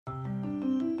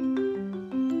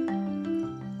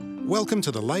Welcome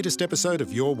to the latest episode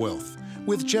of Your Wealth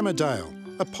with Gemma Dale,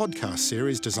 a podcast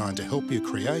series designed to help you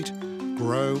create,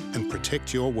 grow and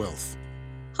protect your wealth.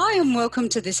 Hi and welcome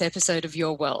to this episode of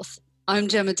Your Wealth. I'm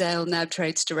Gemma Dale, NAB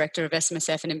Trades Director of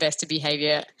SMSF and Investor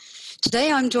Behaviour.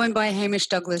 Today I'm joined by Hamish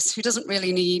Douglass, who doesn't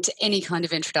really need any kind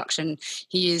of introduction.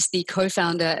 He is the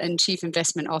co-founder and chief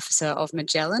investment officer of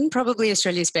Magellan, probably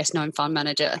Australia's best known fund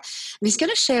manager. And he's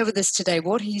going to share with us today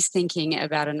what he's thinking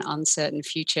about an uncertain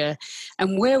future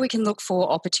and where we can look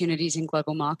for opportunities in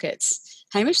global markets.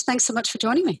 Hamish, thanks so much for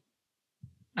joining me.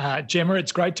 Gemma,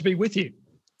 it's great to be with you.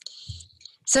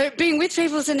 So being with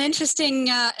people is an interesting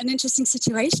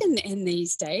situation in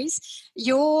these days.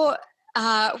 You're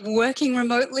working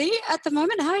remotely at the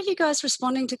moment. How are you guys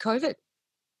responding to COVID?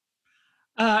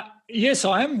 Yes,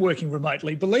 I am working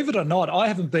remotely. Believe it or not, I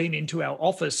haven't been into our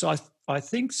office, I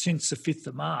think, since the 5th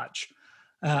of March.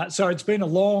 So it's been a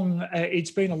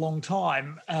long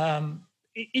time.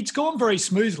 It's gone very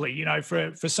smoothly, you know,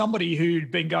 for somebody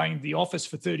who'd been going to the office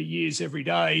for 30 years every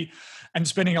day and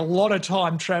spending a lot of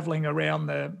time travelling around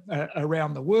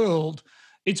the world.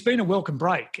 It's been a welcome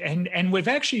break, and we've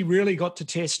actually really got to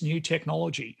test new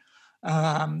technology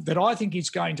that I think is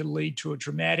going to lead to a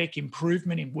dramatic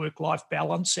improvement in work-life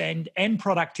balance and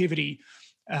productivity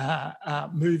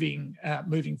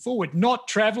moving forward. Not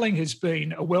travelling has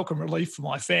been a welcome relief for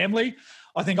my family.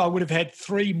 I think I would have had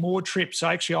 3 more trips.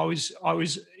 Actually, I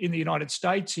was in the United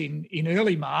States in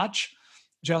early March,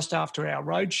 just after our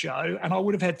roadshow, and I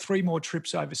would have had 3 more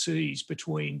trips overseas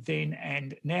between then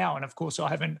and now. And of course, I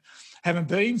haven't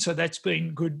been, so that's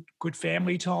been good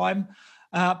family time.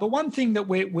 But one thing that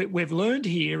we've learned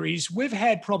here is we've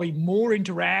had probably more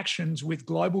interactions with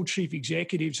global chief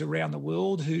executives around the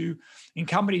world who, in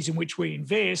companies in which we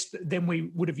invest, than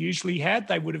we would have usually had.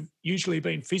 They would have usually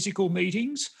been physical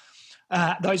meetings.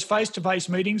 Those face-to-face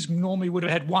meetings normally would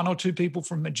have had 1 or 2 people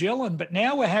from Magellan, but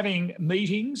now we're having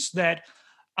meetings that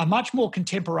are much more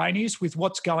contemporaneous with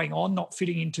what's going on, not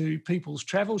fitting into people's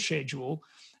travel schedule.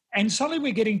 And suddenly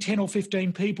we're getting 10 or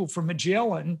 15 people from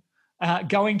Magellan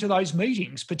going to those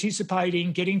meetings,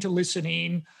 participating, getting to listen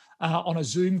in on a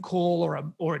Zoom call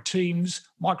or a Teams,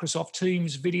 Microsoft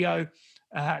Teams video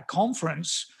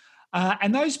conference.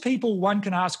 And those people, 1,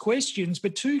 can ask questions,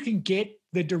 but 2, can get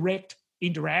the direct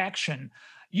interaction.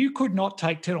 You could not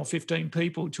take 10 or 15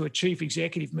 people to a chief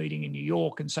executive meeting in New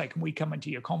York and say, can we come into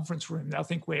your conference room? They'll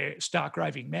think we're stark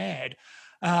raving mad.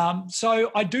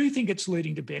 So I do think it's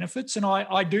leading to benefits, and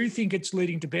I do think it's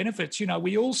leading to benefits. You know,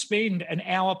 we all spend an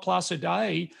hour plus a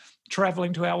day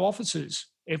travelling to our offices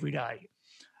every day.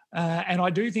 And I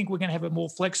do think we're going to have a more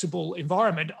flexible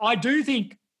environment. I do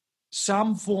think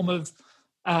some form of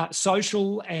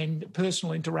social and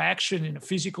personal interaction in a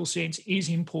physical sense is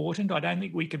important. I don't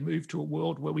think we can move to a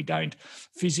world where we don't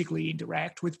physically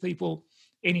interact with people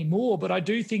anymore, but I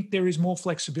do think there is more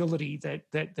flexibility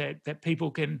that people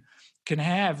can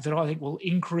have that I think will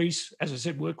increase, as I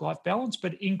said, work-life balance,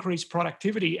 but increase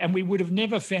productivity. And we would have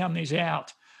never found this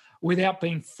out without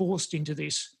being forced into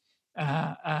this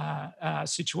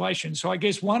situation. So I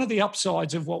guess one of the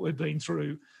upsides of what we've been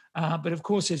through, but of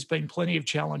course there's been plenty of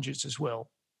challenges as well.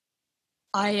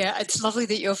 It's lovely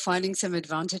that you're finding some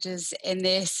advantages in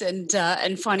this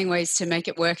and finding ways to make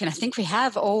it work. And I think we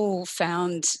have all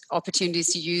found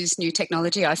opportunities to use new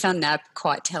technology. I found NAB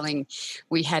quite telling.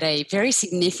 We had a very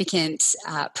significant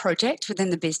project within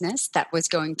the business that was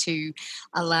going to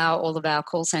allow all of our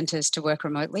call centres to work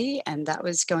remotely, and that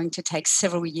was going to take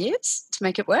several years to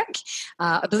make it work.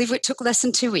 I believe it took less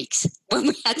than 2 weeks when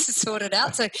we had to sort it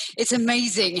out. So it's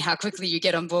amazing how quickly you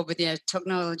get on board with your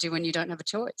technology when you don't have a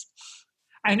choice.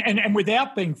 And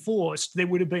without being forced, there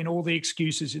would have been all the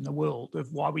excuses in the world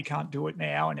of why we can't do it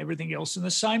now and everything else. And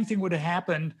the same thing would have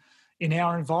happened in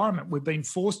our environment. We've been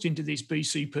forced into this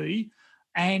BCP,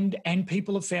 and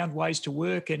people have found ways to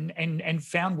work and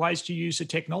found ways to use the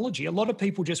technology. A lot of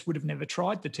people just would have never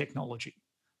tried the technology.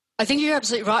 I think you're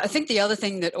absolutely right. I think the other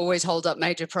thing that always holds up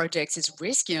major projects is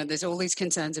risk. You know, there's all these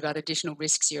concerns about additional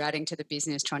risks you're adding to the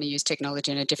business, trying to use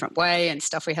technology in a different way and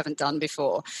stuff we haven't done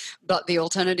before. But the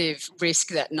alternative risk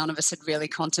that none of us had really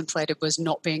contemplated was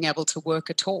not being able to work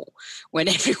at all when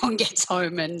everyone gets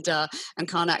home and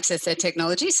can't access their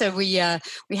technology. So we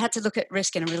had to look at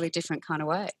risk in a really different kind of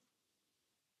way.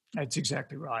 That's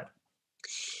exactly right.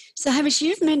 So, Hamish,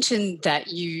 you've mentioned that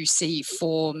you see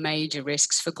 4 major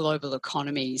risks for global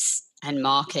economies and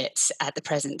markets at the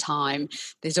present time.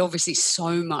 There's obviously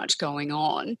so much going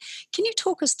on. Can you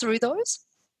talk us through those?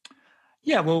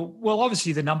 Yeah, well,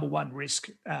 obviously the number one risk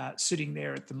sitting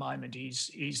there at the moment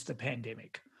is the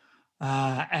pandemic.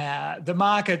 The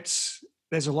markets,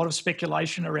 there's a lot of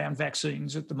speculation around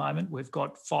vaccines at the moment. We've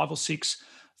got 5 or 6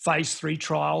 phase 3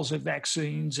 trials of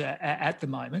vaccines at the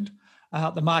moment.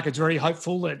 The market's very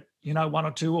hopeful that, one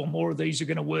or two or more of these are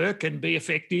going to work and be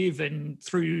effective, and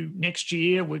through next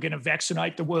year we're going to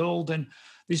vaccinate the world and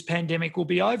this pandemic will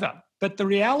be over. But the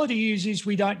reality is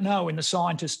we don't know, and the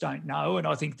scientists don't know. And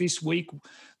I think this week,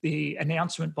 the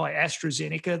announcement by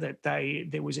AstraZeneca that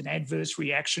there was an adverse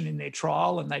reaction in their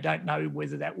trial, and they don't know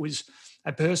whether that was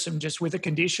a person just with a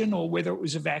condition or whether it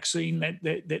was a vaccine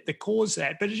that caused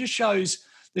that. But it just shows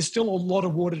there's still a lot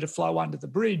of water to flow under the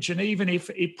bridge. And even if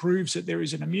it proves that there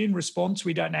is an immune response,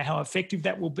 we don't know how effective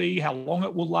that will be, how long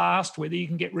it will last, whether you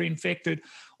can get reinfected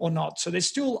or not. So there's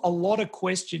still a lot of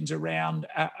questions around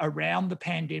the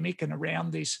pandemic and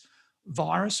around this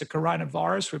virus, a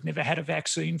coronavirus. We've never had a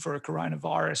vaccine for a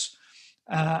coronavirus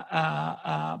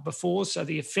before. So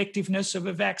the effectiveness of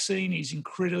a vaccine is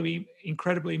incredibly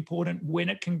important when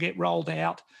it can get rolled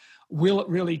out. Will it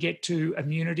really get to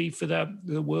immunity for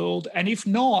the world? And if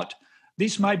not,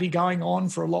 this may be going on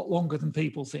for a lot longer than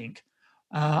people think.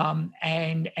 And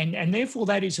therefore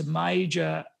that is a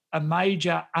major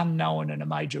unknown and a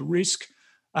major risk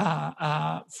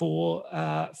for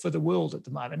the world at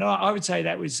the moment. And I would say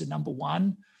that was the number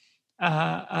one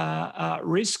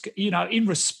risk. In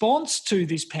response to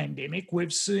this pandemic,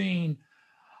 we've seen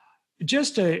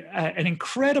just an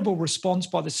incredible response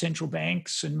by the central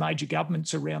banks and major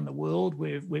governments around the world.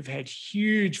 We've had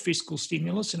huge fiscal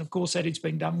stimulus, and of course that has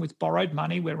been done with borrowed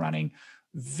money. We're running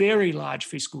very large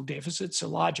fiscal deficits, the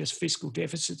largest fiscal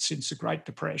deficits since the Great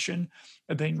Depression,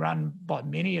 have been run by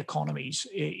many economies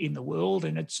in the world,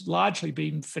 and it's largely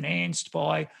been financed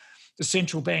by the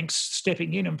central banks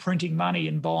stepping in and printing money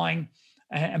and buying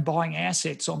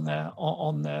assets on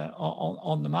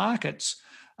the markets.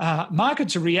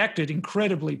 Markets have reacted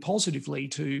incredibly positively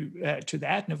to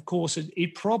that, and of course,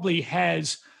 it probably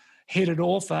has headed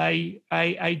off a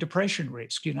depression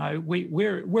risk.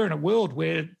 We're in a world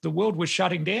where the world was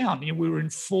shutting down. We were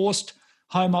in forced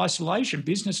home isolation.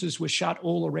 Businesses were shut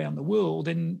all around the world,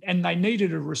 and they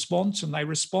needed a response, and they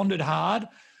responded hard,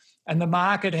 and the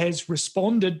market has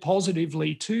responded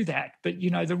positively to that. But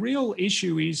the real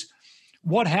issue is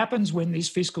what happens when this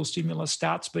fiscal stimulus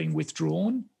starts being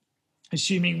withdrawn.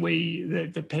 Assuming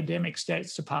the pandemic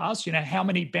starts to pass, how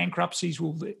many bankruptcies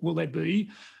will there be?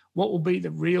 What will be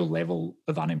the real level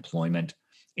of unemployment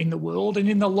in the world? And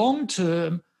in the long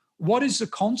term, what is the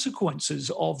consequences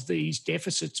of these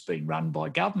deficits being run by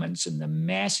governments and the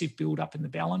massive build-up in the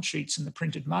balance sheets and the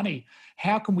printed money?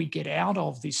 How can we get out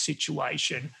of this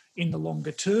situation in the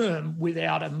longer term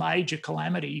without a major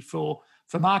calamity for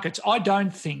markets? I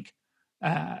don't think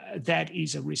that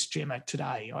is a risk, Gemma,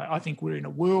 today. I think we're in a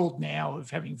world now of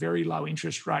having very low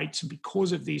interest rates, and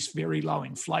because of this very low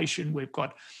inflation, we've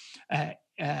got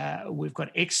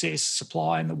excess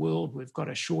supply in the world. We've got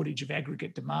a shortage of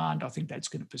aggregate demand. I think that's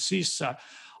going to persist. So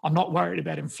I'm not worried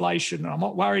about inflation. I'm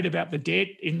not worried about the debt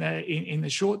in the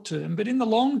short term. But in the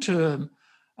long term,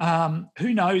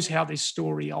 who knows how this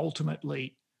story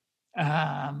ultimately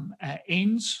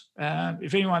ends.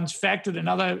 If anyone's factored,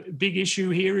 another big issue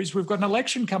here is we've got an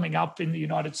election coming up in the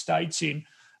United States in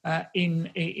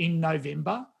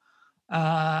November,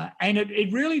 and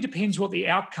it really depends what the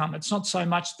outcome. It's not so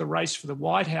much the race for the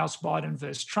White House, Biden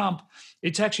versus Trump.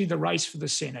 It's actually the race for the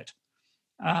Senate,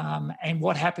 and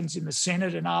what happens in the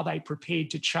Senate, and are they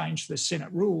prepared to change the Senate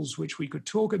rules, which we could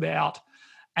talk about.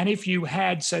 And if you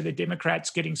had, say, the Democrats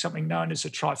getting something known as a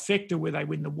trifecta, where they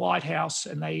win the White House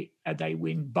and they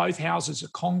win both houses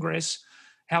of Congress,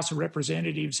 House of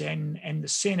Representatives and the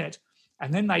Senate,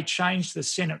 and then they change the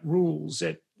Senate rules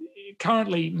that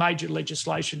currently major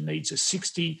legislation needs a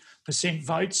 60%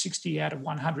 vote, 60 out of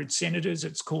 100 senators.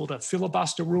 It's called a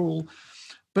filibuster rule.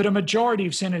 But a majority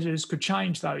of senators could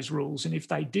change those rules. And if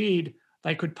they did,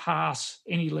 they could pass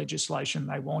any legislation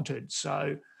they wanted.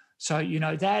 So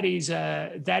that is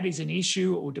an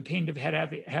issue. It will depend on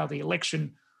how the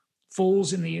election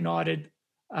falls in the United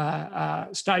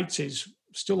States. There's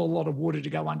still a lot of water to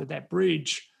go under that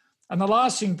bridge. And the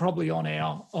last thing probably on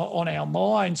our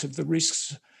minds of the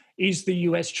risks is the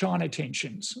US-China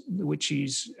tensions, which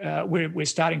is we're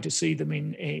starting to see them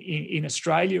in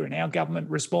Australia in our government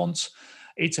response.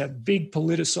 It's a big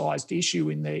politicised issue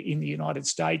in the United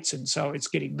States, and so it's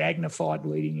getting magnified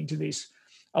leading into this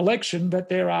election, but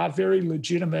there are very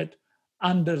legitimate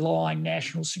underlying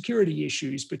national security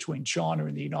issues between China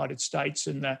and the United States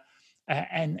and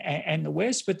the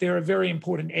West, but they're a very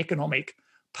important economic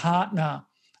partner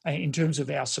in terms of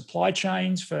our supply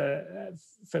chains for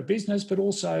business, but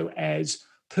also as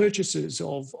purchasers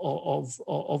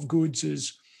of goods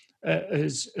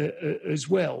as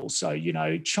well. So,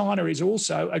 China is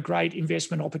also a great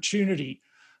investment opportunity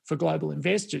for global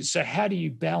investors. So how do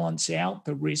you balance out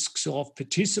the risks of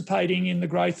participating in the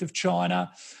growth of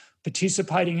China,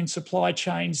 participating in supply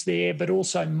chains there, but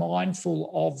also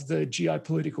mindful of the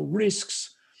geopolitical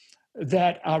risks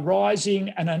that are rising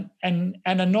and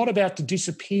are not about to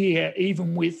disappear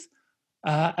even with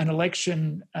an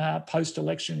election,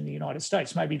 post-election in the United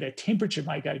States. Maybe the temperature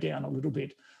may go down a little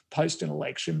bit post an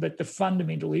election, but the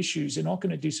fundamental issues are not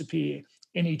going to disappear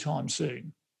anytime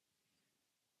soon.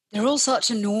 They're all such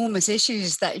enormous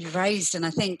issues that you've raised, and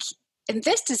I think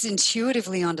investors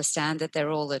intuitively understand that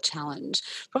they're all a challenge.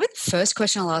 Probably the first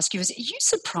question I'll ask you is, are you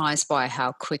surprised by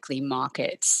how quickly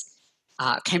markets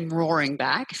came roaring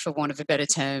back, for want of a better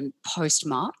term,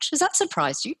 post-March? Has that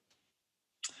surprised you?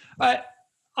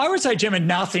 I would say, Gemma,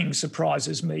 nothing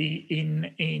surprises me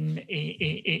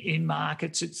in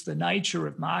markets. It's the nature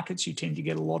of markets. You tend to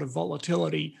get a lot of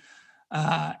volatility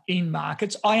in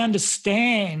markets. I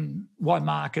understand why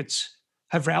markets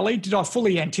have rallied. Did I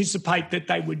fully anticipate that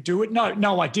they would do it?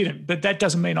 No, I didn't. But that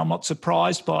doesn't mean I'm not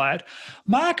surprised by it.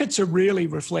 Markets are really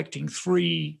reflecting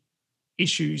three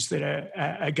issues that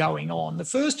are going on. The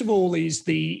first of all is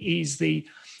the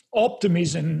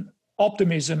optimism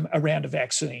around a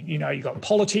vaccine. You know, you've got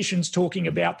politicians talking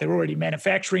about they're already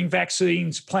manufacturing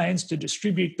vaccines, plans to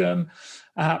distribute them,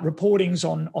 reportings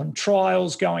on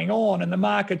trials going on, and the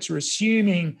markets are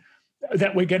assuming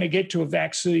that we're going to get to a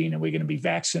vaccine and we're going to be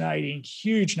vaccinating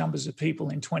huge numbers of people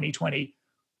in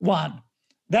 2021.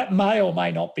 That may or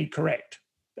may not be correct.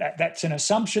 That's an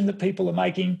assumption that people are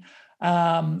making.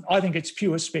 I think it's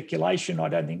pure speculation. I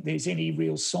don't think there's any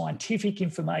real scientific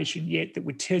information yet that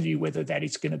would tell you whether that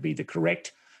is going to be the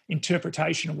correct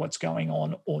interpretation of what's going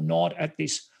on or not at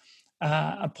this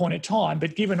point in time.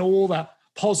 But given all the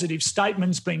positive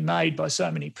statements being made by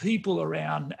so many people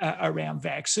around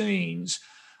vaccines,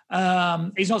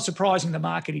 it's not surprising the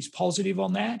market is positive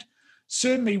on that.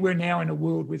 Certainly, we're now in a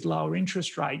world with lower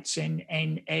interest rates, and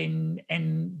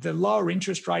the lower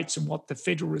interest rates and what the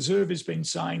Federal Reserve has been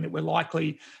saying, that we're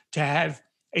likely to have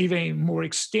even a more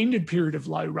extended period of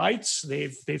low rates.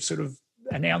 They've sort of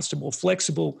announced a more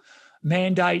flexible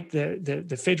mandate.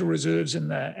 The Federal Reserves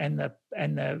and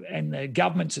the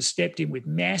governments have stepped in with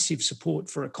massive support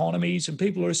for economies, and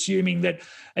people are assuming that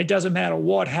it doesn't matter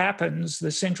what happens,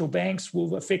 the central banks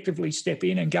will effectively step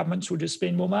in and governments will just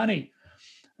spend more money.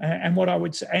 And what I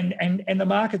would say, and the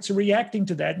markets are reacting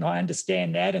to that, and I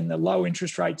understand that, and the low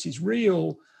interest rates is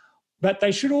real, but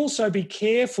they should also be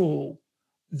careful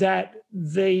that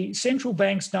the central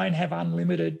banks don't have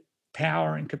unlimited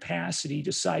power and capacity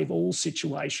to save all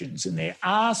situations. And there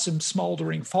are some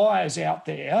smouldering fires out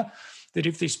there that,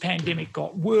 if this pandemic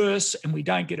got worse and we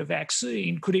don't get a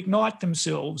vaccine, could ignite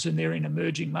themselves, and they're in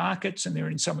emerging markets and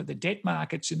they're in some of the debt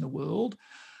markets in the world.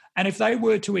 And if they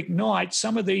were to ignite,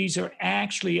 some of these are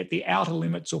actually at the outer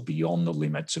limits or beyond the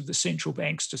limits of the central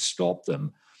banks to stop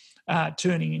them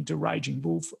turning into raging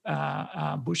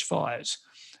bushfires.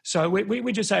 So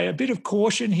we just say a bit of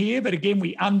caution here, but again,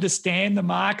 we understand the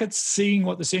markets, seeing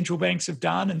what the central banks have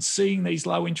done and seeing these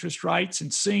low interest rates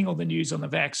and seeing all the news on the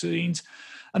vaccines.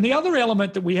 And the other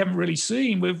element that we haven't really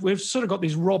seen, we've sort of got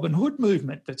this Robin Hood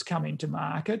movement that's come into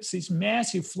markets, this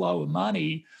massive flow of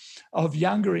money of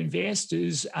younger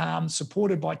investors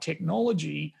supported by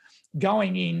technology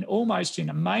going in almost in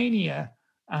a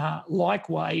mania-like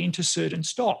way into certain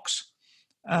stocks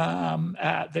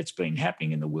that's been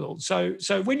happening in the world. So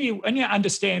when you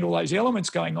understand all those elements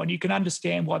going on, you can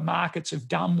understand why markets have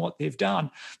done what they've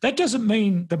done. That doesn't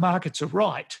mean the markets are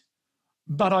right,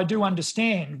 but I do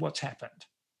understand what's happened.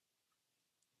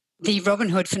 The Robin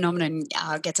Hood phenomenon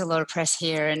gets a lot of press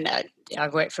here, and I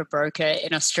work for a broker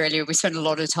in Australia. We spend a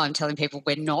lot of time telling people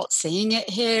we're not seeing it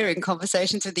here in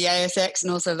conversations with the ASX,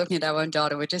 and also looking at our own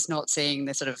data. We're just not seeing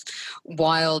the sort of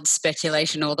wild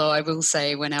speculation, although I will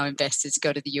say when our investors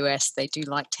go to the US, they do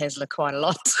like Tesla quite a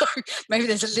lot. So maybe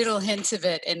there's a little hint of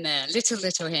it in there,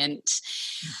 little hint.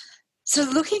 So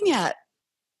looking at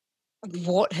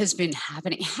what has been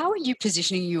happening, how are you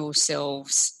positioning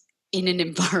yourselves in an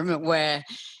environment where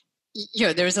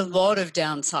there is a lot of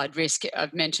downside risk?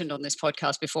 I've mentioned on this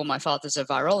podcast before, my father's a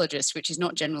virologist, which is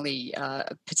not generally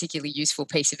a particularly useful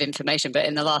piece of information, but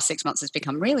in the last 6 months has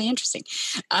become really interesting.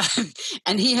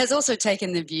 And he has also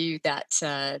taken the view that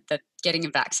that getting a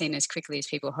vaccine as quickly as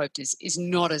people hoped is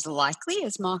not as likely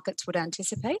as markets would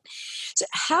anticipate. So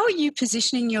how are you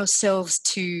positioning yourselves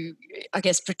to, I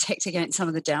guess, protect against some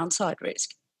of the downside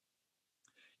risk?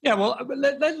 Yeah, well,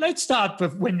 let's start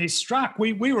with when this struck.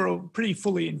 We were pretty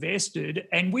fully invested,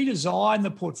 and we designed the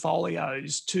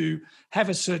portfolios to have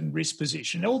a certain risk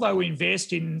position. Although we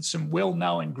invest in some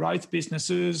well-known growth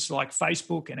businesses like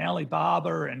Facebook and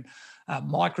Alibaba and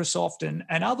Microsoft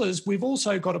and others. We've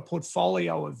also got a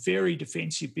portfolio of very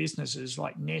defensive businesses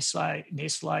like Nestle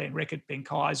and Reckitt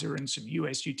Benckiser and some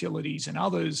US utilities and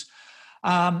others.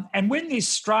 And when this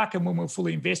struck and when we're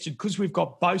fully invested, because we've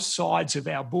got both sides of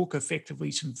our book,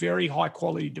 effectively some very high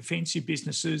quality defensive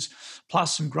businesses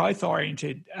plus some growth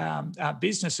oriented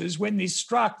businesses, when this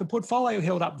struck, the portfolio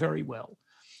held up very well.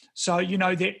 So,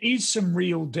 there is some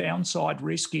real downside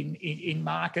risk in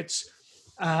markets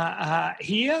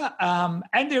here,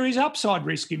 and there is upside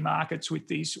risk in markets with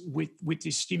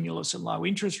this stimulus and low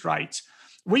interest rates.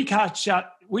 We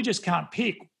just can't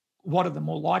pick what are the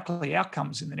more likely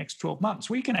outcomes in the next 12 months.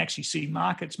 We can actually see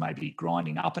markets maybe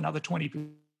grinding up another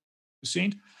 20%,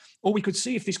 or we could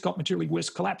see, if this got materially worse,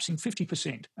 collapsing 50%.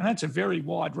 And that's a very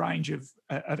wide range of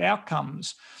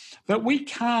outcomes. But we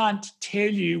can't tell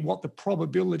you what the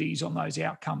probabilities on those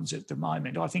outcomes at the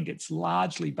moment. I think it's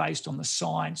largely based on the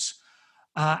science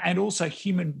and also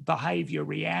human behaviour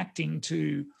reacting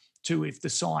to if the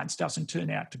science doesn't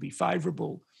turn out to be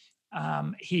favourable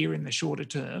here in the shorter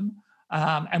term.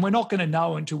 And we're not going to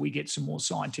know until we get some more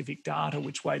scientific data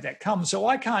which way that comes. So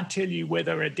I can't tell you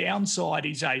whether a downside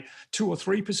is a 2 or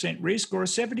 3% risk or a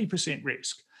 70%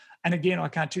 risk. And again, I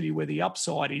can't tell you whether the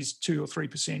upside is 2 or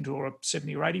 3% or a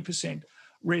 70 or 80%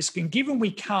 risk. And given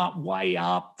we can't weigh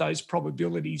up those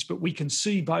probabilities, but we can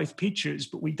see both pictures,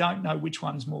 but we don't know which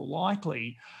one's more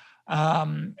likely,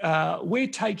 we're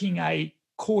taking a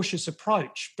cautious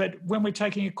approach. But when we're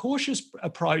taking a cautious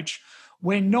approach,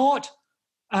 we're not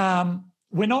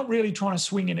really trying to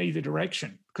swing in either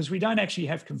direction, because we don't actually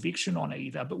have conviction on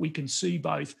either, but we can see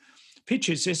both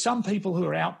pictures. There's some people who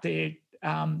are out there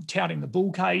touting the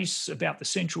bull case about the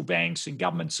central banks and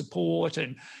government support,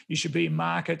 and you should be in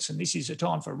markets, and this is a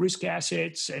time for risk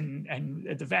assets, and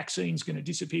the vaccine's going to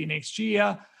disappear next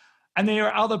year. And there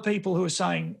are other people who are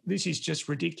saying this is just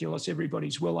ridiculous,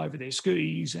 everybody's well over their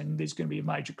skis and there's going to be a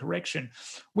major correction.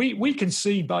 We can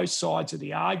see both sides of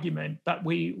the argument, but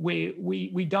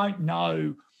we don't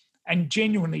know, and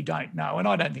genuinely don't know, and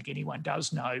I don't think anyone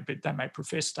does know, but they may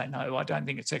profess they know. I don't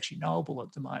think it's actually knowable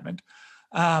at the moment.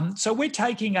 So we're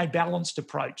taking a balanced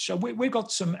approach. So we've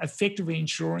got some effectively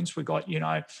insurance. We've got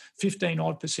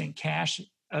 15% cash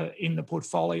in the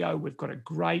portfolio. We've got a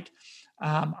great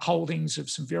holdings of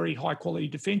some very high quality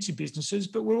defensive businesses,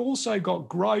 but we've also got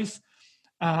growth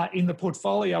in the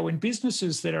portfolio in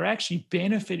businesses that are actually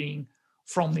benefiting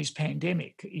from this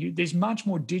pandemic. There's much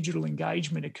more digital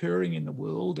engagement occurring in the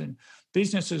world, and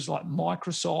businesses like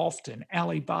Microsoft and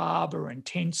Alibaba and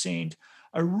Tencent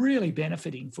are really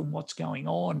benefiting from what's going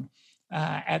on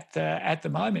at the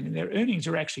moment, and their earnings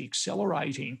are actually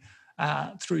accelerating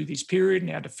through this period.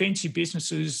 And our defensive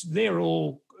businesses, they're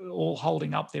all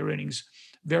holding up their earnings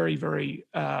very, very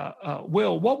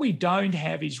well. What we don't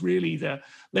have is really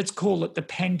let's call it the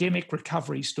pandemic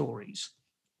recovery stories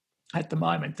at the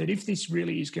moment, that if this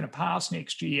really is going to pass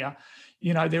next year,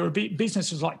 there are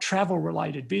businesses like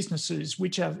travel-related businesses,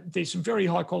 there's some very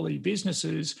high-quality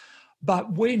businesses,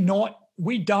 but we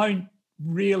don't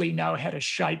really know how to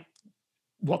shape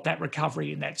what that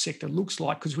recovery in that sector looks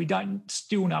like, because we don't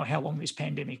still know how long this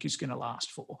pandemic is going to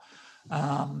last for.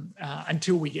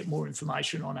 Until we get more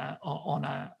information on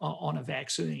a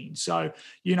vaccine. So,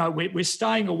 we're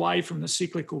staying away from the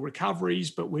cyclical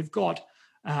recoveries, but we've got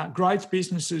growth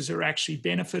businesses are actually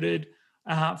benefited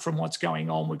from what's going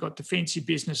on. We've got defensive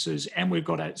businesses, and we've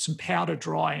got some powder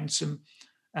dry and some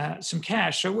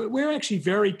cash. So we're actually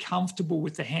very comfortable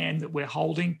with the hand that we're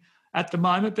holding at the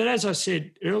moment. But as I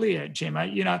said earlier,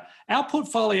 Gemma, our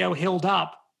portfolio held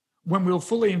up when we were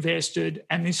fully invested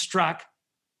and this struck,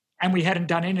 and we hadn't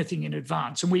done anything in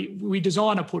advance. And we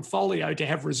design a portfolio to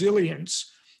have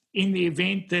resilience in the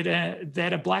event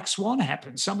that a black swan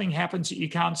happens, something happens that you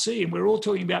can't see. And we're all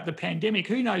talking about the pandemic.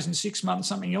 Who knows, in 6 months,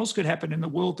 something else could happen in the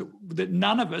world that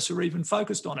none of us are even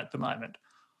focused on at the moment.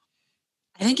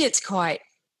 I think it's quite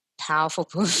powerful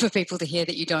for people to hear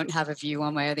that you don't have a view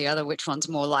one way or the other which one's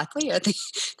more likely. I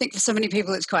think for so many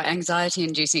people it's quite anxiety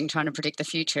inducing trying to predict the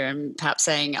future, and perhaps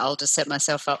saying I'll just set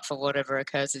myself up for whatever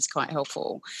occurs is quite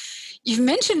helpful. You've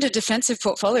mentioned a defensive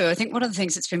portfolio. I think one of the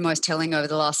things that's been most telling over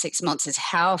the last 6 months is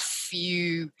how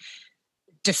few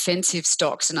defensive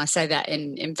stocks, and I say that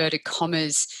in inverted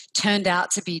commas, turned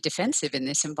out to be defensive in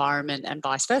this environment, and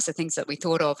vice versa. Things that we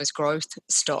thought of as growth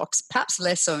stocks, perhaps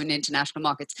less so in international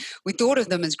markets, we thought of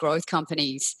them as growth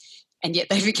companies, and yet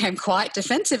they became quite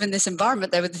defensive in this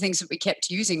environment. They were the things that we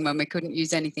kept using when we couldn't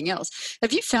use anything else.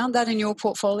 Have you found that in your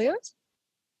portfolios?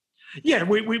 Yeah,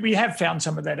 we have found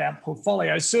some of that in our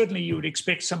portfolio. Certainly you would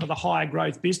expect some of the higher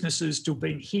growth businesses to have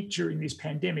been hit during this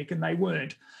pandemic, and they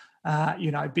weren't.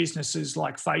 Businesses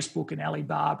like Facebook and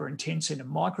Alibaba and Tencent and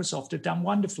Microsoft have done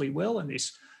wonderfully well in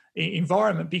this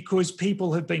environment because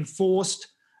people have been forced.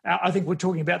 I think we were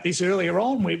talking about this earlier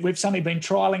on. We've suddenly been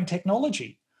trialling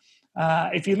technology.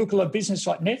 If you look at a business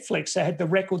like Netflix, they had the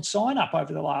record sign up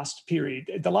over the last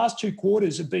period. The last 2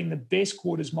 quarters have been the best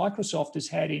quarters Microsoft has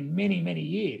had in many, many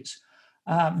years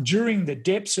during the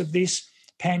depths of this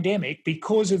pandemic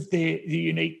because of the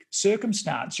unique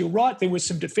circumstance. You're right, there were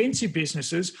some defensive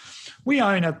businesses. We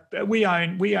own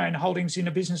holdings in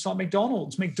a business like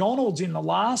McDonald's. McDonald's in the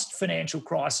last financial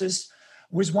crisis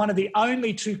was one of the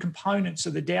only 2 components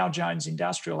of the Dow Jones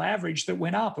Industrial Average that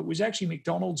went up. It was actually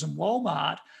McDonald's and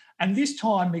Walmart. And this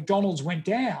time McDonald's went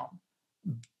down.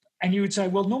 And you would say,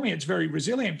 well, normally it's very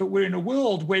resilient, but we're in a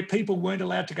world where people weren't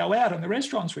allowed to go out and the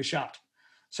restaurants were shut.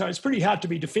 So it's pretty hard to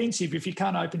be defensive if you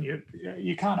can't open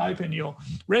your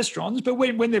restaurants. But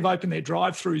when they've opened their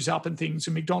drive-throughs up and things,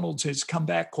 and McDonald's has come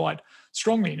back quite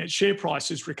strongly and its share price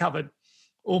has recovered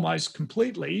almost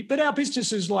completely. But our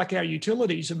businesses, like our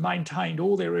utilities, have maintained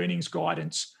all their earnings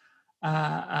guidance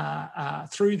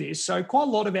through this. So quite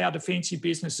a lot of our defensive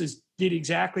businesses did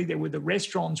exactly. There were the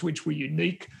restaurants, which were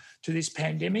unique to this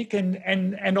pandemic.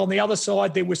 And on the other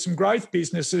side, there were some growth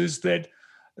businesses that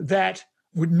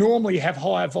would normally have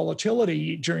higher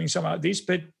volatility during some of this,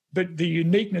 but the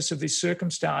uniqueness of this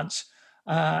circumstance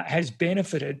has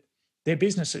benefited their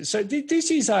businesses. So this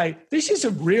is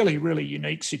a really, really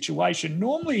unique situation.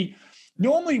 Normally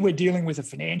we're dealing with a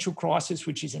financial crisis,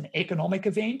 which is an economic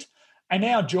event, and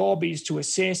our job is to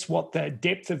assess what the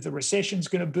depth of the recession is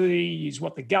going to be, is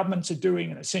what the governments are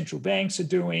doing and the central banks are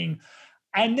doing.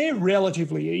 And they're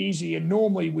relatively easy. And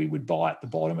normally we would buy at the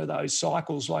bottom of those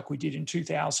cycles like we did in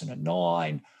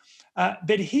 2009.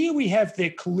 But here we have the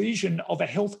collision of a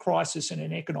health crisis and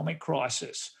an economic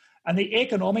crisis. And the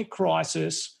economic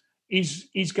crisis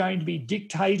is going to be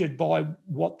dictated by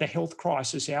what the health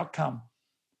crisis outcome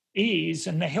is.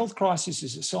 And the health crisis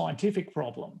is a scientific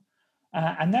problem.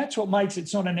 And that's what makes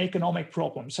it's not an economic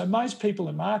problem. So most people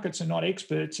in markets are not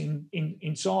experts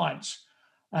in science.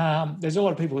 There's a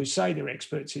lot of people who say they're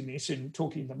experts in this and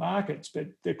talking to markets, but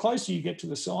the closer you get to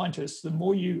the scientists, the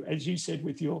more you, as you said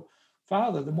with your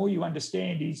father, the more you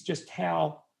understand is just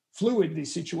how fluid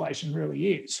this situation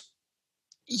really is.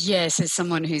 Yes, as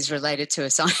someone who's related to a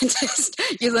scientist,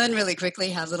 you learn really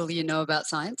quickly how little you know about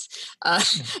science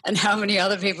and how many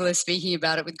other people are speaking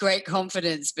about it with great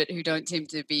confidence, but who don't seem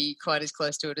to be quite as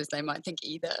close to it as they might think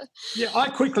either. Yeah, I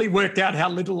quickly worked out how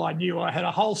little I knew. I had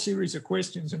a whole series of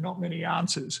questions and not many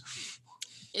answers.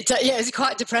 It's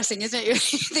quite depressing, isn't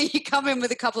it? You come in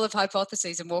with a couple of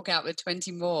hypotheses and walk out with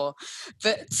 20 more.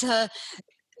 But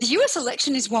the US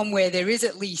election is one where there is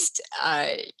at least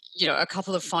a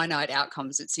couple of finite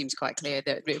outcomes. It seems quite clear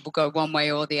that it will go one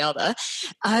way or the other.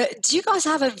 Do you guys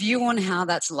have a view on how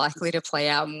that's likely to play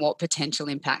out and what potential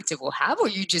impact it will have, or are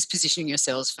you just positioning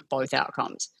yourselves for both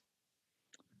outcomes?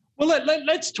 Well,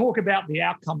 let's talk about the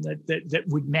outcome that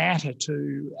would matter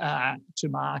to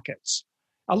markets.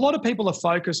 A lot of people are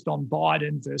focused on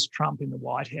Biden versus Trump in the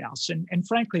White House, and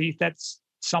frankly, that's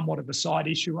somewhat of a side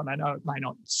issue, and I know it may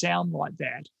not sound like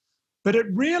that. But it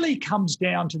really comes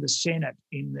down to the Senate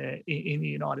in the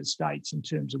United States in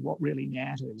terms of what really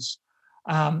matters.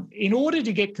 In order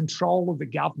to get control of the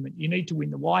government, you need to win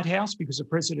the White House because the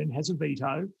president has a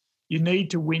veto. You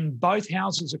need to win both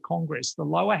houses of Congress, the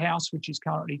lower house, which is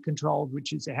currently controlled,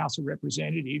 which is the House of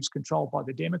Representatives, controlled by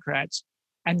the Democrats,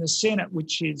 and the Senate,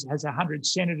 which has 100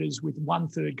 senators with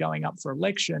 1/3 going up for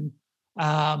election,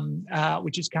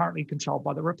 which is currently controlled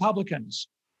by the Republicans.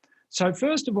 So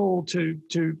first of all,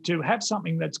 to have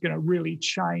something that's going to really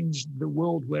change the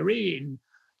world we're in,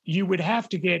 you would have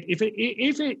to get, if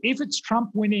it's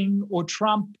Trump winning or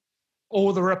Trump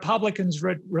or the Republicans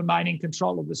remain in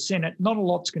control of the Senate, not a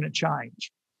lot's going to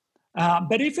change.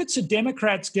 But if it's the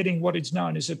Democrats getting what is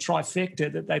known as a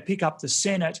trifecta, that they pick up the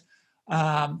Senate,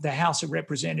 the House of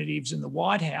Representatives and the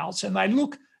White House, and they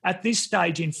look at this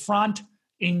stage in front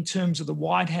in terms of the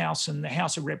White House and the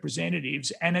House of Representatives,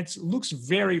 and it looks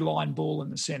very line ball in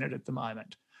the Senate at the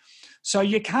moment. So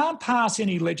you can't pass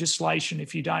any legislation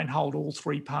if you don't hold all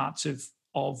 3 parts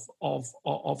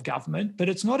of government, but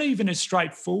it's not even as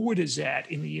straightforward as that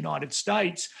in the United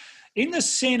States. In the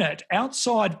Senate,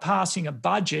 outside passing a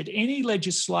budget, any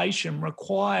legislation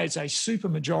requires a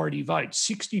supermajority vote,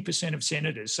 60% of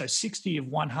senators, so 60 of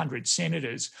 100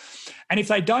 senators. And if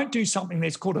they don't do something,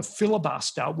 there's called a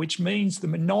filibuster, which means the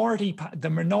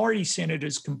minority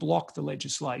senators can block the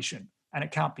legislation and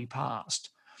it can't be passed.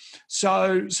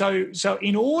 So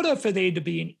in order for there to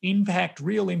be an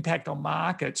real impact on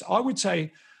markets, I would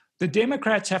say the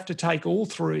Democrats have to take all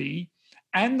 3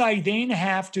 And they then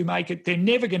have to make it, they're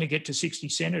never going to get to 60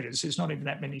 senators. There's not even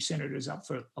that many senators up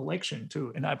for election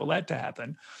to enable that to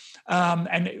happen.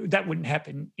 And that wouldn't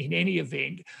happen in any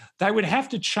event. They would have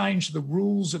to change the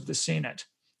rules of the Senate,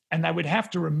 and they would have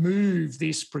to remove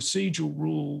this procedural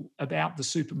rule about the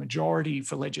supermajority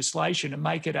for legislation and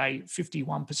make it a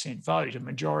 51% vote, a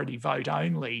majority vote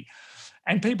only.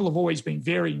 And people have always been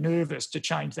very nervous to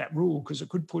change that rule because it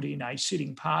could put in a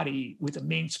sitting party with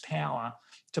immense power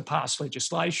to pass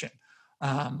legislation.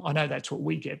 I know that's what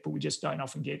we get, but we just don't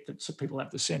often get that. So people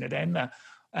have the Senate and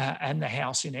the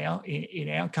House in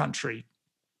our country,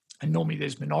 and normally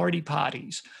there's minority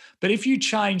parties. But if you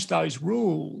change those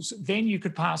rules, then you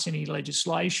could pass any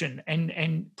legislation.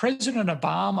 And President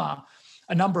Obama,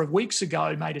 a number of weeks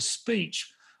ago, made a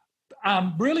speech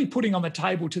really putting on the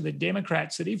table to the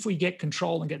Democrats that if we get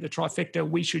control and get the trifecta,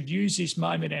 we should use this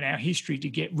moment in our history to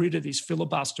get rid of this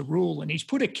filibuster rule. And he's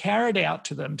put a carrot out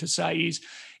to them to say is,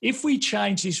 if we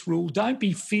change this rule, don't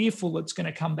be fearful it's going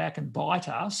to come back and bite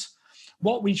us.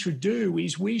 What we should do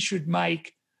is we should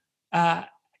make 2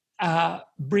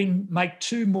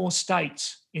 more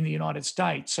states in the United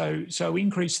States. So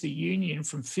increase the union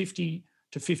from 50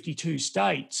 to 52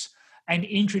 states, and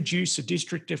introduce the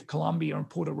District of Columbia and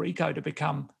Puerto Rico to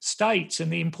become states.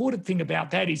 And the important thing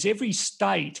about that is every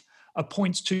state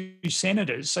appoints 2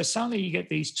 senators. So suddenly you get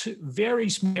these 2 very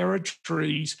small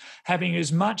territories having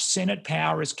as much Senate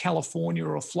power as California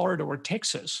or Florida or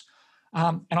Texas.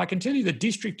 And I can tell you the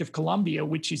District of Columbia,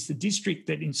 which is the district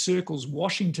that encircles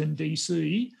Washington,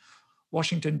 D.C.,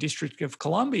 Washington District of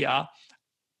Columbia,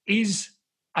 is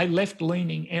a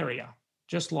left-leaning area,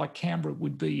 just like Canberra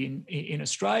would be in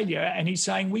Australia. And he's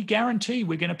saying, we guarantee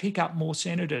we're going to pick up more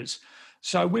senators.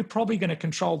 So we're probably going to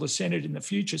control the Senate in the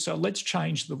future. So let's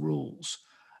change the rules.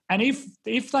 And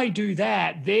if they do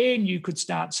that, then you could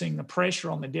start seeing the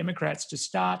pressure on the Democrats to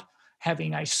start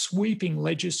having a sweeping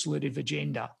legislative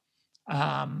agenda.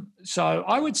 So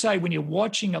I would say when you're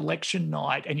watching election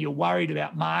night and you're worried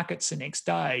about markets the next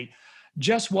day,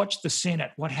 just watch the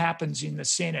Senate, what happens in the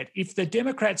Senate. If the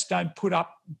Democrats don't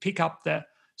pick up the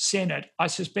Senate, I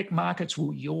suspect markets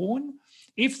will yawn.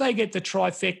 If they get the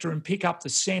trifecta and pick up the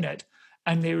Senate,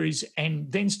 and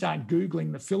then start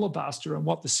Googling the filibuster and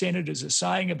what the senators are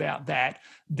saying about that,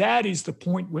 that is the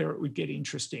point where it would get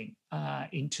interesting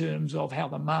in terms of how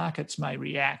the markets may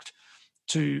react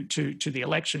to the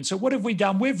election. So what have we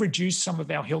done? We've reduced some of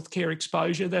our healthcare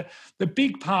exposure. The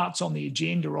big parts on the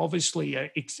agenda obviously are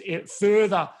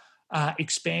further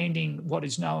expanding what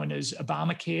is known as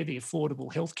Obamacare, the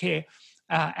Affordable Healthcare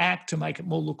Act, to make it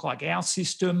more look like our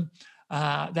system.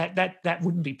 That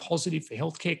wouldn't be positive for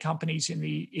healthcare companies in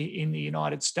the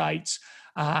United States.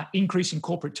 Increasing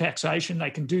corporate taxation,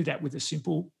 they can do that with a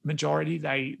simple majority.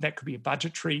 That could be a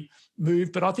budgetary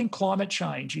move. But I think climate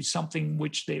change is something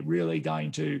which they're really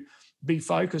going to be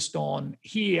focused on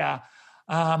here.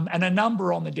 And a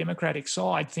number on the Democratic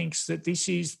side thinks that this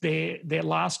is their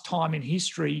last time in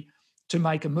history to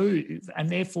make a move. And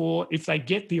therefore, if they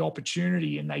get the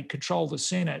opportunity and they control the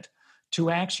Senate to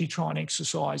actually try and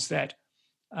exercise that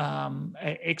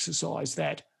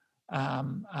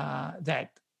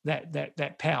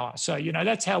power. So,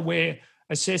 that's how we're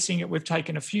assessing it. We've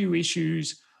taken a few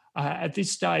issues at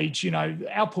this stage.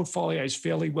 Our portfolio is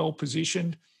fairly well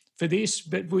positioned for this,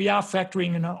 but we are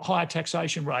factoring in higher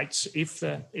taxation rates if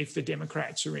the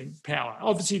Democrats are in power.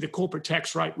 Obviously, the corporate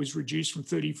tax rate was reduced from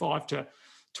 35 to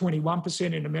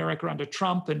 21% in America under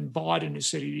Trump, and Biden has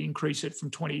said he'd increase it from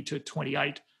 20 to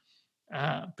 28%.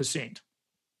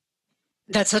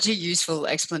 That's such a useful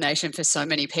explanation for so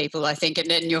many people, I think. And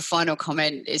then your final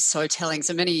comment is so telling.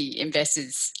 So many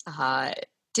investors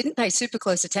didn't pay super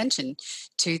close attention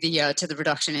to the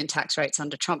reduction in tax rates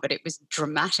under Trump, but it was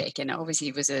dramatic, and obviously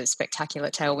it was a spectacular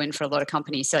tailwind for a lot of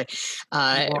companies. So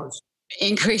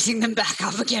increasing them back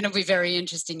up again will be very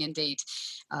interesting indeed.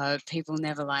 People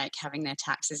never like having their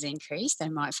taxes increased. They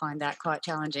might find that quite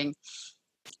challenging.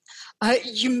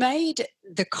 You made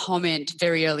the comment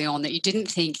very early on that you didn't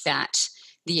think that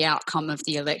the outcome of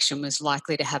the election was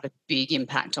likely to have a big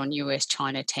impact on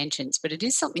US-China tensions, but it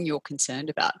is something you're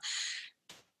concerned about.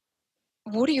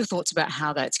 What are your thoughts about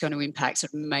how that's going to impact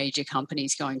sort of major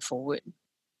companies going forward?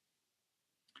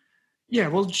 Yeah,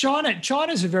 well,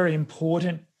 China's a very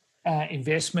important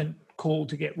investment call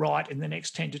to get right in the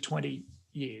next 10 to 20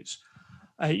 years.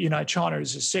 China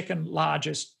is the second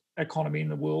largest economy in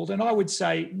the world. And I would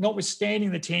say,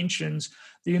 notwithstanding the tensions,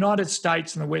 the United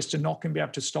States and the West are not going to be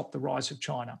able to stop the rise of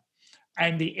China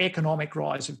and the economic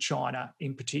rise of China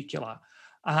in particular.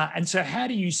 And so how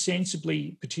do you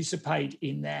sensibly participate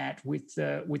in that with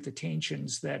the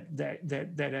tensions that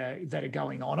are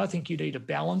going on? I think you need a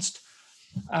balanced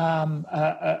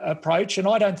approach. And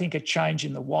I don't think a change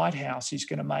in the White House is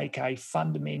going to make a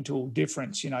fundamental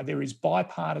difference. There is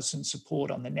bipartisan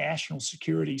support on the national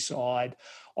security side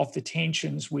of the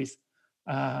tensions with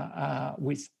China.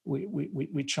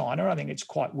 I think it's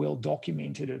quite well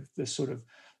documented of the sort of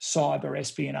cyber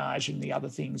espionage and the other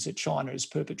things that China has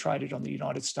perpetrated on the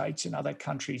United States and other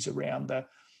countries around the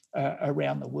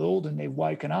world, and they've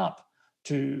woken up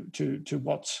to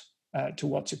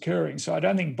what's occurring. So I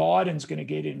don't think Biden's going to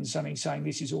get in something saying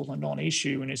this is all a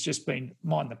non-issue and it's just been,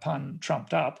 mind the pun,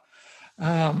 trumped up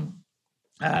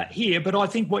here. But I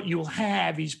think what you'll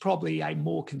have is probably a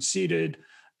more considered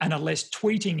and a less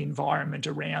tweeting environment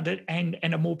around it, and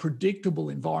a more predictable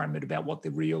environment about what the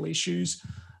real issues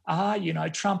are.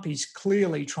 Trump is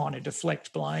clearly trying to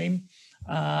deflect blame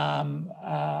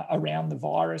around the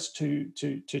virus to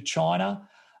China.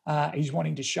 He's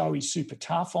wanting to show he's super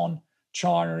tough on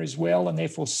China as well, and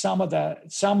therefore some of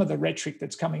the rhetoric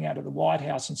that's coming out of the White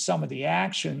House and some of the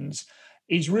actions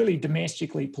is really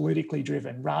domestically politically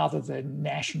driven rather than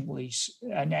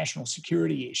a national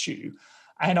security issue.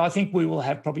 And I think we will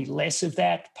have probably less of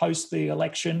that post the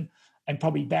election and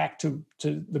probably back to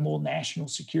the more national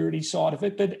security side of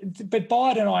it. But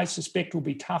Biden, I suspect, will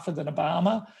be tougher than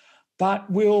Obama, but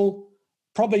will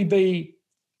probably be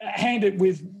handled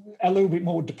with a little bit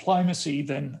more diplomacy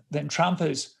than Trump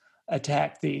has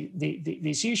attacked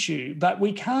this issue. But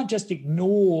we can't just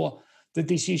ignore that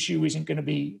this issue isn't going to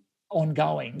be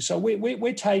ongoing. So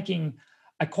we're taking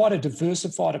quite a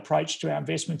diversified approach to our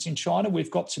investments in China. We've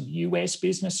got some US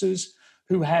businesses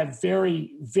who have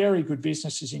very, very good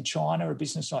businesses in China. A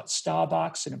business like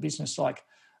Starbucks and a business like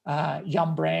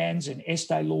Yum Brands and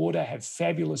Estee Lauder have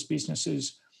fabulous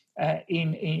businesses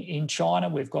in China.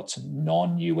 We've got some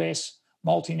non-US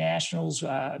multinationals,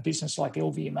 a business like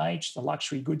LVMH, the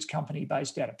luxury goods company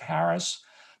based out of Paris.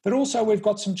 But also we've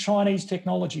got some Chinese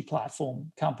technology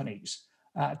platform companies,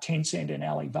 Tencent and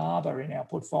Alibaba in our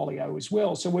portfolio as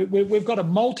well. So we've got a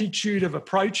multitude of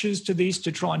approaches to this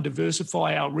to try and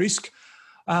diversify our risk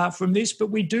from this, but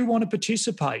we do want to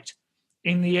participate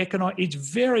in the economic. It's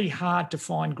very hard to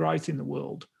find growth in the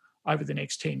world over the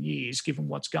next 10 years, given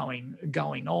what's going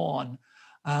on.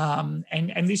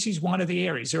 And this is one of the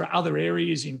areas. There are other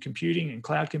areas in computing and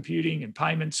cloud computing and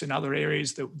payments and other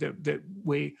areas that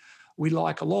we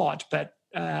like a lot, but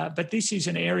this is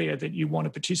an area that you want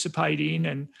to participate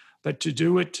in, but to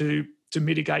do it to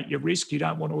mitigate your risk, you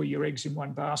don't want all your eggs in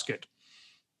one basket.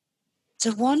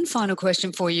 So one final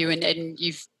question for you, and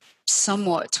you've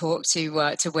somewhat talked to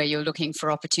where you're looking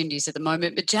for opportunities at the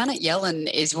moment, but Janet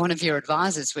Yellen is one of your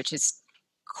advisors, which is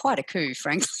quite a coup,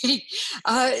 frankly.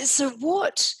 So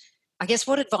what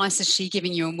advice is she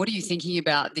giving you, and what are you thinking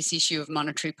about this issue of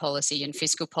monetary policy and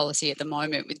fiscal policy at the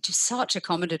moment with just such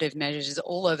accommodative measures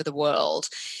all over the world,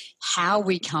 how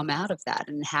we come out of that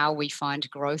and how we find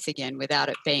growth again without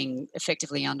it being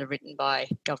effectively underwritten by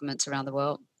governments around the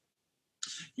world?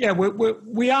 Yeah,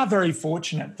 we are very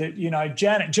fortunate that,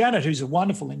 Janet, who's a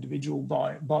wonderful individual,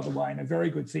 by the way, and a very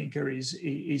good thinker,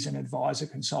 is an advisor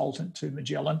consultant to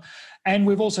Magellan. And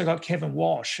we've also got Kevin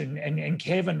Walsh, and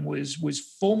Kevin was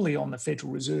formerly on the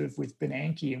Federal Reserve with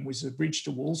Bernanke and was a bridge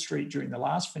to Wall Street during the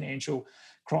last financial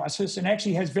crisis, and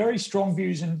actually has very strong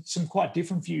views and some quite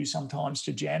different views sometimes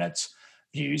to Janet's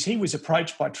views. He was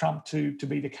approached by Trump to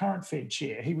be the current Fed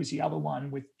chair. He was the other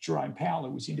one with Jerome Powell,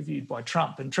 who was interviewed by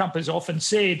Trump. And Trump has often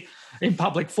said in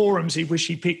public forums he wished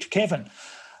he picked Kevin.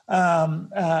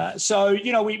 So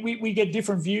we get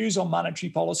different views on monetary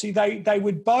policy. They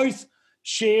would both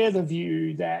share the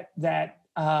view that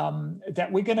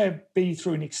we're going to be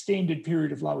through an extended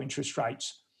period of low interest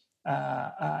rates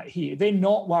here. They're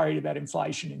not worried about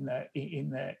inflation in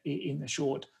the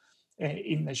short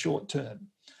term.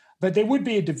 But there would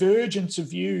be a divergence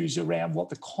of views around what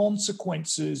the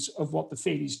consequences of what the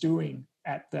Fed is doing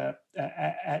at the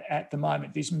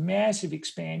moment. This massive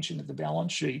expansion of the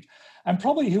balance sheet, and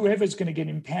probably whoever's going to get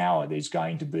in power, there's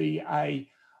going to be a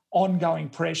ongoing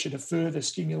pressure to further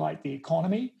stimulate the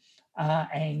economy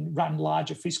and run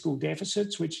larger fiscal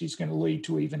deficits, which is going to lead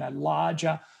to even a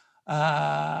larger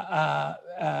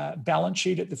balance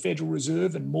sheet at the Federal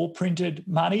Reserve and more printed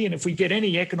money. And if we get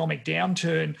any economic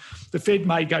downturn, the Fed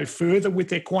may go further with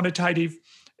their quantitative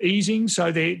easing.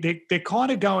 So they're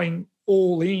kind of going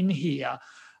all in here.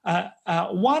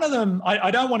 One of them,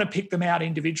 I don't want to pick them out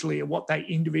individually or what they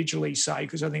individually say,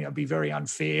 because I think it'd be very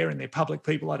unfair, and they're public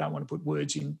people. I don't want to put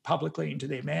words in publicly into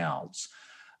their mouths.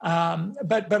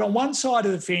 But on one side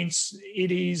of the fence,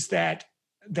 it is that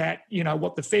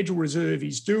what the Federal Reserve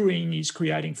is doing is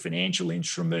creating financial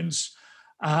instruments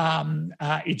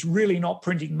It's really not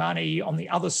printing money. On the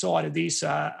other side of this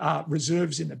are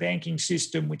reserves in the banking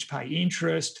system which pay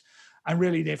interest, and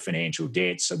really their financial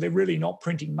debts. So they're really not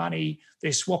printing money.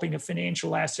 They're swapping a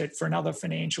financial asset for another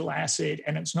financial asset,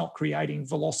 and it's not creating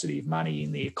velocity of money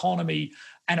in the economy,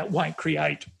 and it won't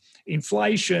create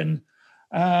inflation.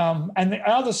 And the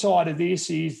other side of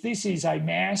this is a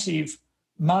massive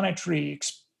monetary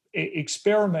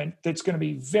experiment that's going to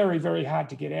be very, very hard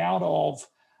to get out of.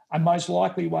 A most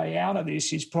likely way out of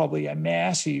this is probably a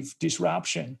massive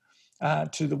disruption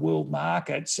to the world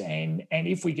markets. And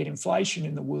if we get inflation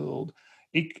in the world,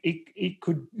 it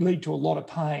could lead to a lot of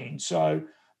pain. So,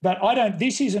 but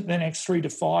this isn't the next 3 to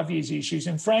 5 years issues.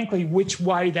 And frankly, which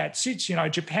way that sits,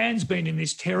 Japan's been in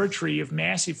this territory of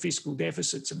massive fiscal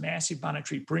deficits and massive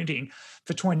monetary printing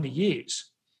for 20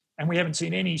 years. And we haven't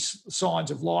seen any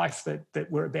signs of life that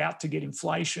we're about to get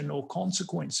inflation or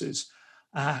consequences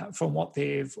from what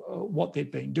they've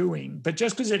been doing. But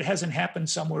just because it hasn't happened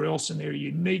somewhere else, and there are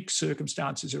unique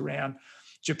circumstances around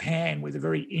Japan with a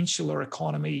very insular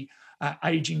economy,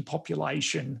 aging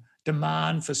population,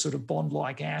 demand for sort of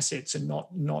bond-like assets and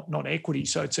not equity.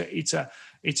 So it's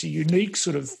a unique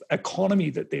sort of economy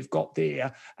that they've got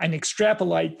there, and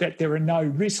extrapolate that there are no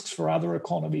risks for other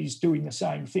economies doing the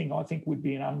same thing, I think would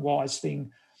be an unwise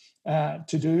thing to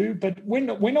do. But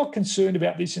we're not concerned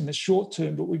about this in the short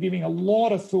term, but we're giving a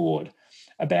lot of thought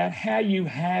about how you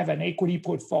have an equity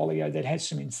portfolio that has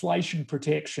some inflation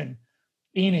protection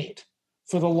in it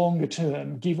for the longer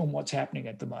term, given what's happening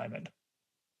at the moment.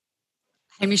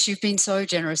 Hamish, you've been so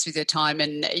generous with your time,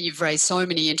 and you've raised so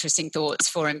many interesting thoughts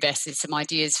for investors, some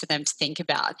ideas for them to think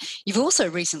about. You've also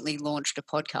recently launched a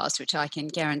podcast, which I can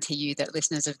guarantee you that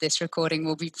listeners of this recording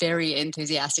will be very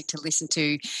enthusiastic to listen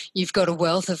to. You've got a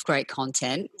wealth of great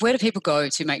content. Where do people go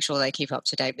to make sure they keep up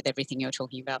to date with everything you're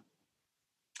talking about?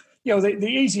 Yeah, well, the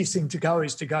easiest thing to go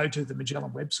is to go to the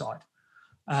Magellan website.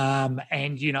 And,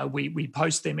 we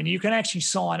post them, and you can actually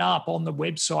sign up on the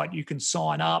website. You can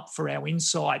sign up for our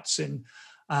insights, and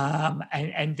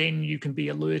then you can be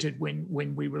alerted when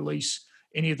we release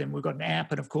any of them. We've got an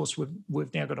app, and of course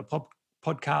we've now got a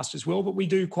podcast as well, but we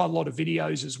do quite a lot of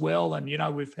videos as well. And,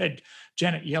 we've had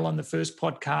Janet Yellen. The first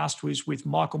podcast was with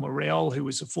Michael Morrell, who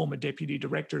was a former deputy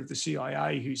director of the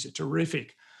CIA, who's a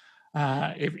terrific,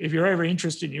 if you're ever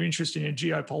interested in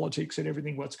geopolitics and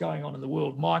everything what's going on in the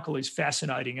world, Michael is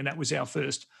fascinating. And that was our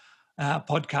first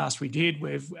podcast we did.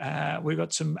 We've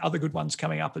got some other good ones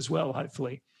coming up as well,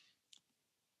 hopefully.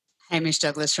 Hamish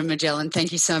Douglass from Magellan,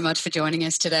 thank you so much for joining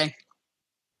us today.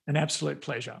 An absolute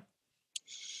pleasure.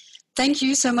 Thank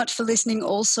you so much for listening.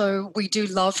 Also, we do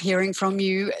love hearing from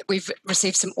you. We've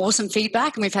received some awesome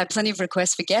feedback, and we've had plenty of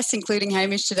requests for guests, including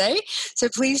Hamish today. So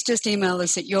please just email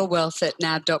us at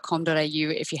yourwealth@nab.com.au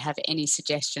if you have any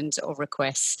suggestions or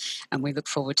requests. And we look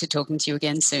forward to talking to you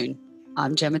again soon.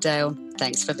 I'm Gemma Dale.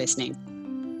 Thanks for listening.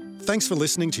 Thanks for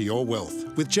listening to Your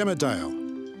Wealth with Gemma Dale.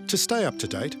 To stay up to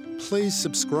date, please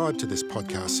subscribe to this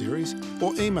podcast series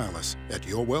or email us at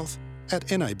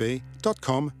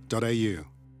yourwealth@nab.com.au.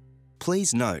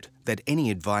 Please note that any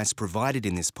advice provided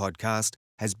in this podcast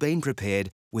has been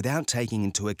prepared without taking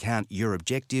into account your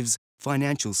objectives,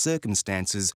 financial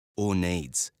circumstances, or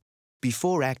needs.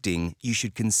 Before acting, you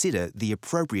should consider the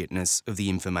appropriateness of the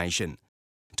information.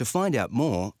 To find out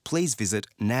more, please visit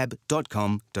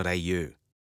nab.com.au.